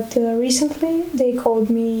 But recently, they called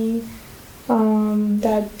me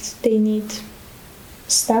that they need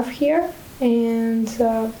staff here, and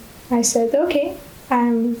I said, okay,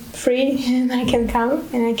 I'm free and I can come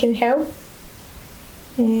and I can help.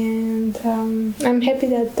 And I'm happy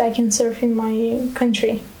that I can serve in my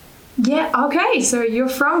country. Yeah, okay, so you're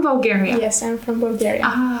from Bulgaria. Yes, I'm from Bulgaria.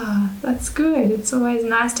 Ah, that's good. It's always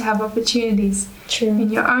nice to have opportunities in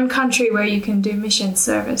your own country where you can do mission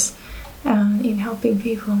service in helping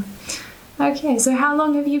people. Okay, so how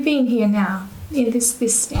long have you been here now in this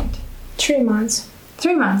stint? 3 months.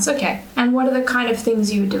 3 months, okay. And what are the kind of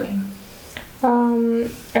things you're doing?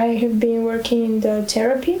 I have been working in the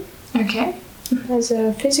therapy. Okay. As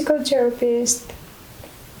a physical therapist.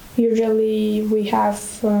 Usually we have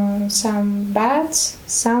some baths,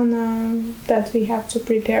 sauna that we have to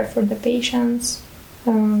prepare for the patients,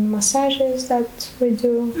 massages that we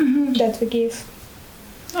do, that we give,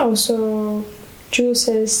 also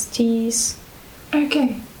juices, teas.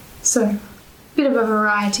 Okay, so a bit of a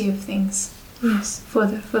variety of things. Yes, for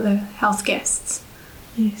the health guests.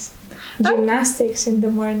 Yes, gymnastics in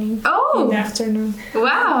the morning. Oh, in the afternoon.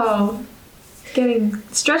 Wow. Getting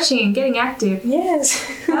stretching and getting active. Yes.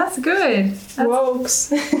 That's good.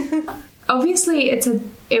 Walks. Obviously,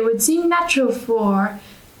 it would seem natural for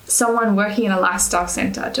someone working in a lifestyle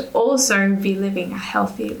center to also be living a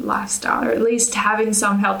healthy lifestyle, or at least having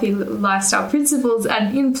some healthy lifestyle principles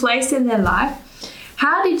and in place in their life.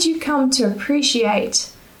 How did you come to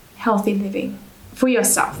appreciate healthy living for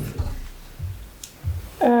yourself?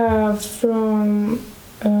 From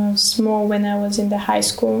small, when I was in the high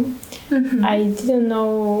school, I didn't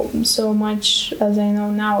know so much as I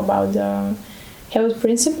know now about the health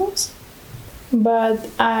principles, but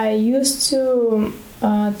I used to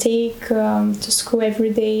take to school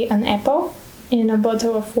every day an apple and a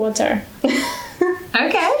bottle of water.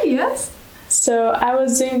 Okay, yes. So I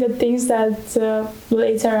was doing the things that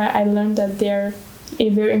later I learned that they're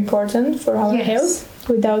very important for our health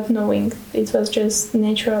without knowing. It was just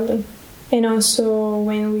naturally. And also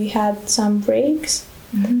when we had some breaks,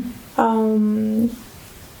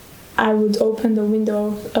 I would open the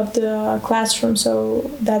window of the classroom so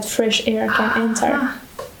that fresh air can enter.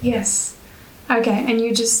 Yes. Okay, and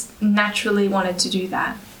you just naturally wanted to do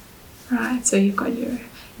that. Right, so you've got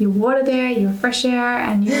your water there, your fresh air,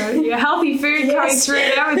 and your healthy food coming through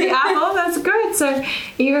there with the apple. That's good. So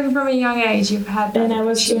even from a young age, you've had that. And I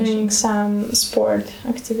was doing some sport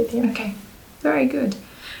activity. Okay, very good.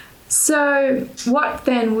 So what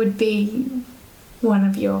then would be one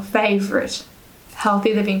of your favorite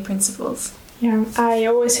healthy living principles? Yeah, I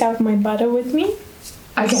always have my bottle with me.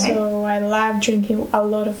 Okay. So I love drinking a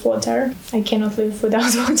lot of water. I cannot live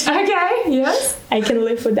without water. Okay, yes. I can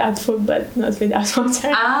live without food, but not without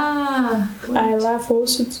water. Good. I love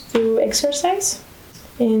also to do exercise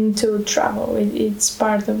and to travel. It's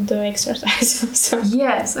part of the exercise. So.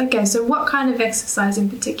 Yes, okay. So what kind of exercise in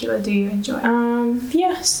particular do you enjoy?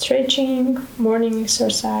 Stretching, morning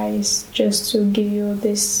exercise, just to give you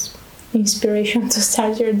this inspiration to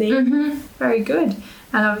start your day. Very good.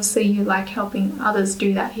 And obviously you like helping others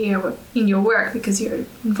do that here in your work because you're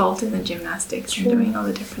involved in the gymnastics and doing all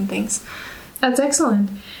the different things. That's excellent.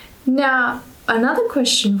 Now, another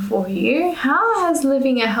question for you. How has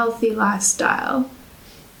living a healthy lifestyle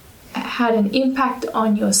had an impact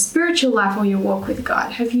on your spiritual life or your walk with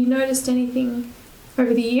God? Have you noticed anything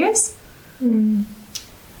over the years?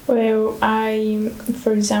 Well,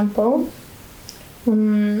 for example,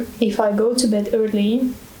 if I go to bed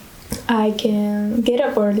early, I can get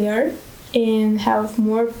up earlier and have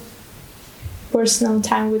more personal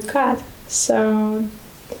time with God. So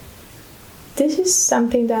this is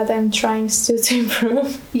something that I'm trying still to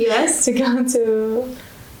improve. Yes. To go to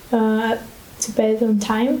bed on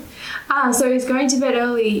time. So is going to bed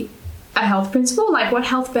early a health principle? Like, what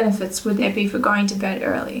health benefits would there be for going to bed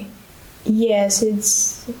early? Yes,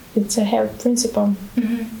 it's a health principle.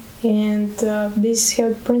 And this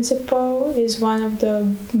health principle is one of the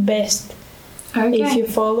best. Okay. If you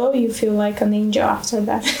follow, you feel like an angel after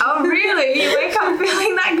that. Oh, really? You wake up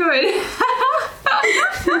feeling that good?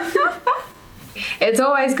 It's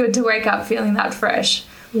always good to wake up feeling that fresh.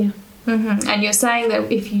 Yeah. And you're saying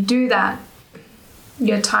that if you do that,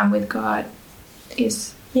 your time with God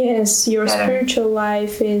is Yes, your better. spiritual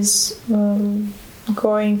life is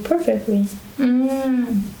going perfectly.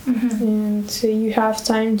 And you have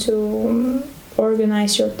time to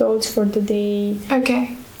organize your thoughts for the day.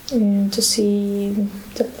 Okay. And to see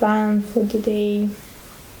the plan for the day.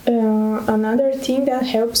 Another thing that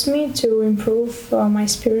helps me to improve my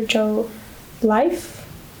spiritual life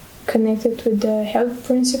connected with the health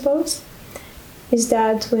principles is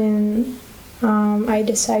that when I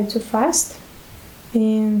decide to fast,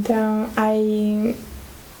 and I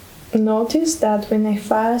notice that when I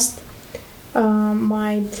fast,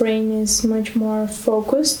 my brain is much more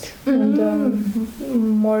focused on the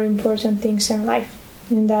more important things in life,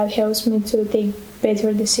 and that helps me to take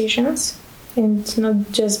better decisions, and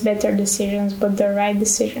not just better decisions but the right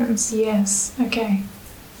decisions. Yes. Okay.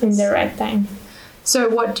 In the right time. So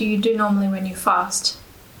what do you do normally when you fast?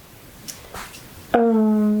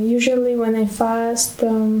 Usually when I fast,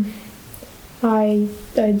 I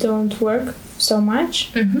don't work so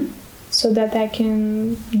much, so that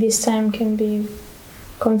this time can be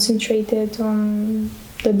concentrated on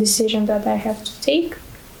the decision that I have to take.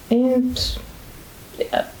 And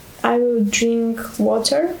I will drink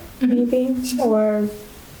water, maybe, or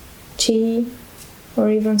tea, or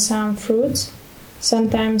even some fruits.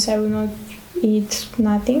 Sometimes I will not eat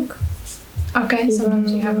nothing. Okay,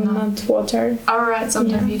 sometimes you have not water. Alright,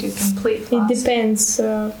 sometimes you do complete fast. It depends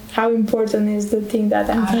how important is the thing that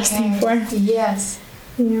I'm fasting for. Yes.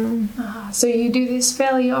 Yeah. So you do this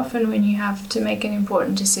fairly often when you have to make an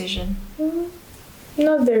important decision?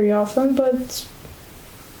 Not very often, but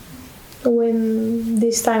when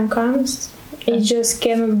this time comes, it just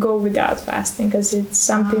cannot go without fasting because it's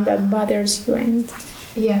something that bothers you, and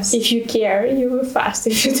yes, if you care, you will fast.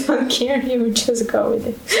 If you don't care, you will just go with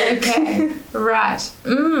it. Okay, right.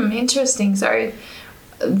 Interesting. So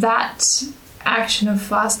that action of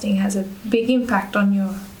fasting has a big impact on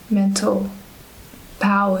your mental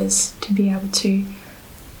powers to be able to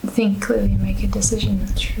think clearly and make a decision.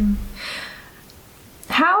 True.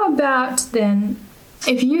 How about then,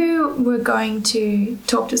 if you were going to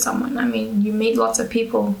talk to someone, I mean, you meet lots of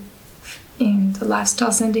people in the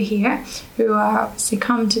lifestyle centre here who are obviously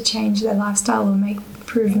come to change their lifestyle or make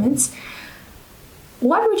improvements.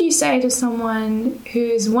 What would you say to someone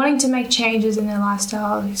who's wanting to make changes in their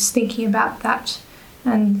lifestyle, who's thinking about that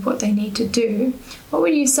and what they need to do? What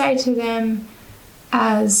would you say to them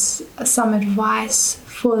as some advice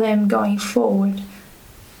for them going forward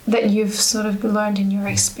that you've sort of learned in your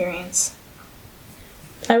experience?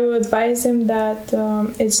 I will advise them that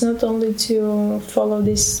it's not only to follow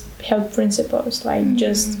these health principles, like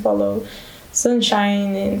just follow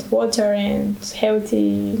sunshine and water and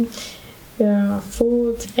healthy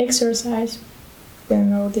food, exercise,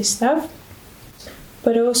 and all this stuff,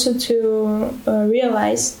 but also to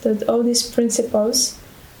realize that all these principles,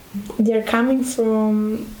 they're coming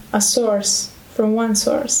from a source, from one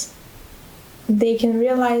source. They can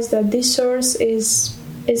realize that this source is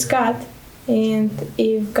God. And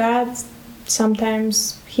if God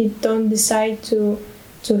sometimes He don't decide to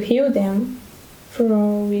heal them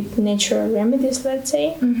with natural remedies, let's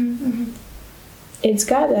say, it's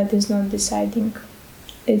God that is not deciding.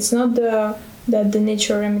 It's not that the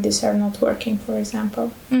natural remedies are not working, for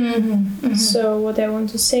example. So what I want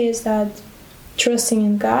to say is that trusting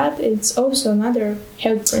in God, it's also another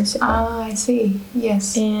health principle. Ah, I see.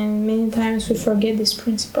 Yes. And many times we forget this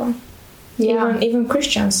principle. Yeah. Even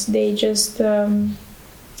Christians, they just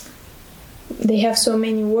they have so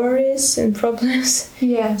many worries and problems.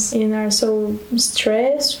 Yes. And are so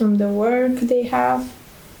stressed from the work they have.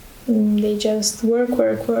 They just work,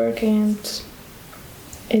 and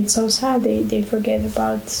it's so sad. They forget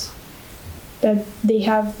about that they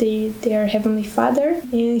have their Heavenly Father,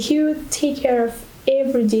 and He will take care of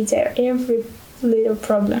every detail, every little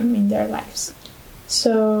problem in their lives.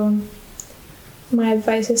 So my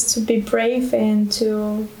advice is to be brave and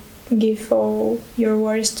to give all your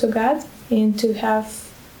worries to God, and to have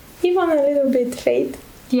even a little bit faith.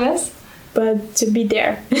 Yes. But to be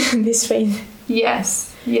there, this faith.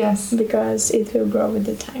 Yes. Because it will grow with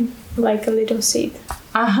the time, like a little seed.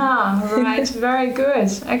 Right. Very good.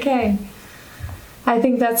 Okay. I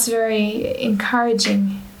think that's very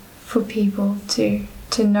encouraging for people to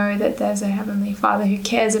know that there's a Heavenly Father who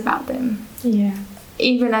cares about them. Yeah.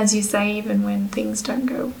 Even as you say, even when things don't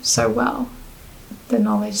go so well, the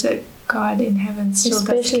knowledge that God in heaven still does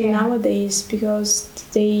care. Especially nowadays, because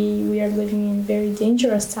we are living in very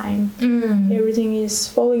dangerous time. Everything is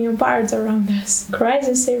falling apart around us.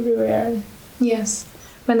 Crisis everywhere. Yes.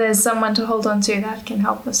 When there's someone to hold on to that can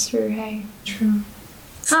help us through, hey? True.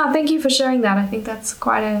 Thank you for sharing that. I think that's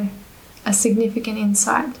quite a significant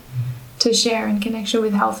insight to share in connection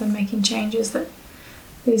with health and making changes that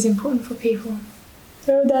is important for people.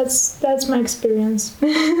 So that's my experience.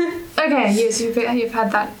 Okay, yes, you've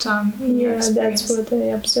had that in your experience. That's what I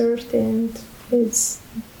observed, and it's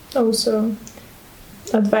also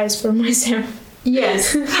advice for myself.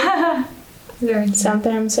 Yes.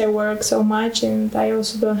 Sometimes I work so much, and I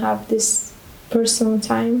also don't have this personal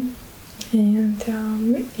time, and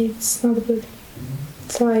it's not good.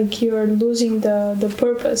 It's like you're losing the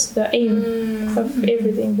purpose, the aim of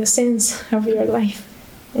everything, the sense of your life.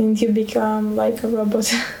 And you become like a robot.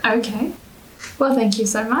 Okay. Well, thank you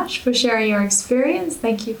so much for sharing your experience.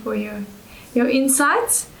 Thank you for your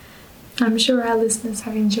insights. I'm sure our listeners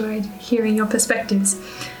have enjoyed hearing your perspectives.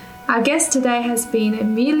 Our guest today has been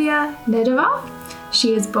Emilia Nedova.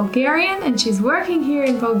 She is Bulgarian, and she's working here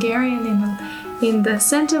in Bulgaria in the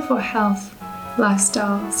Center for Health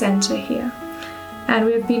Lifestyle Center here. And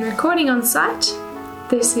we've been recording on site.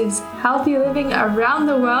 This is Healthy Living Around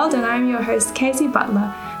the World, and I'm your host, Casey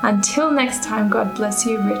Butler. Until next time, God bless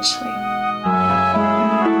you richly.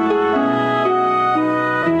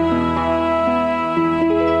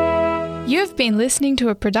 You've been listening to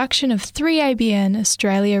a production of 3ABN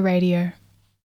Australia Radio.